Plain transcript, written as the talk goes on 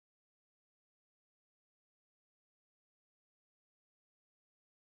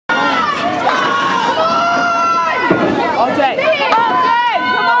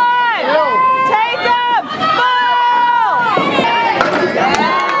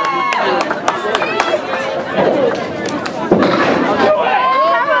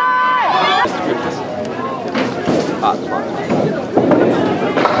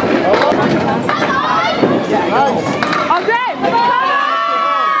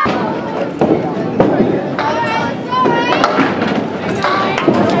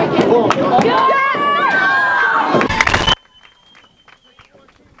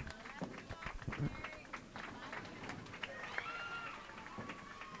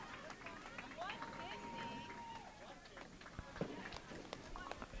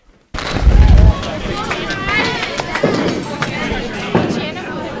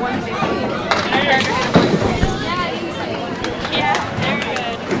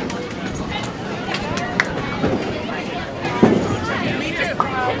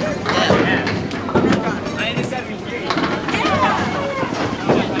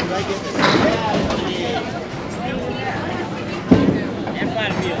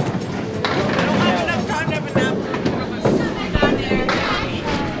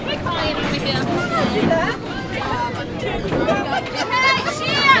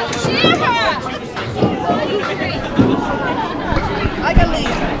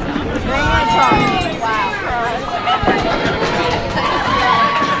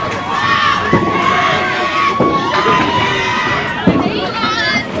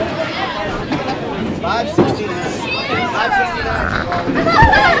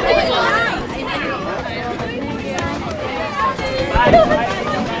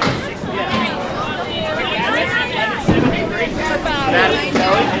Madison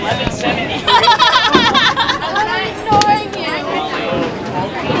Kelly, 1173. I'm ignoring you.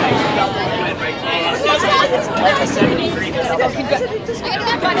 1173.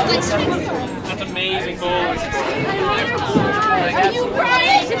 That's amazing goal. Are you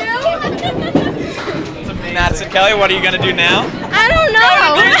crying too? Madison Kelly, what are you going to do now? I don't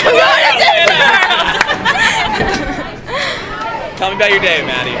know. Tell me about your day,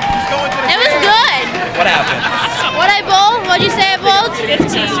 Maddie. It was good. What happened? What I bowled? What'd you say I bowled?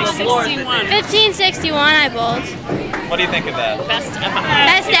 1561. 1561 I bowled. What do you think of that? Best ever.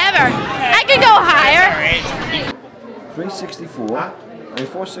 Best ever. I could go higher. 364, I mean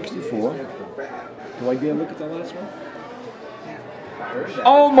 464. Do I get a look at the last one?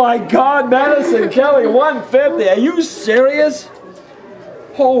 Oh my God, Madison Kelly, 150. Are you serious?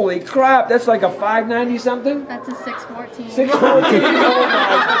 Holy crap, that's like a 590 something? That's a 614. 614. Oh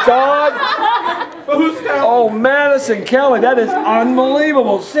my God. Oh, Madison Kelly, that is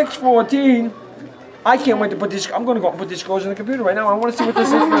unbelievable. 614. I can't wait to put this. I'm going to go and put these scores in the computer right now. I want to see what this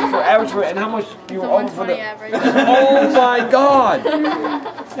is for average for and how much you owe for the average. Oh my God,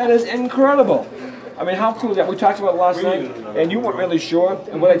 that is incredible. I mean, how cool is that? We talked about it last night, and you weren't really sure.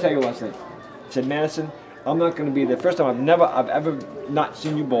 And what did I tell you last night? I said, Madison, I'm not going to be the first time I've ever not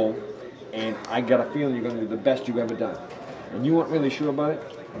seen you bowl, and I got a feeling you're going to do the best you've ever done. And you weren't really sure about it.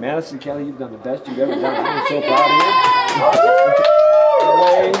 Madison Kelly, you've done the best you've ever done. I'm so proud of you.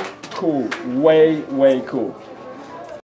 Way cool. Way, way cool.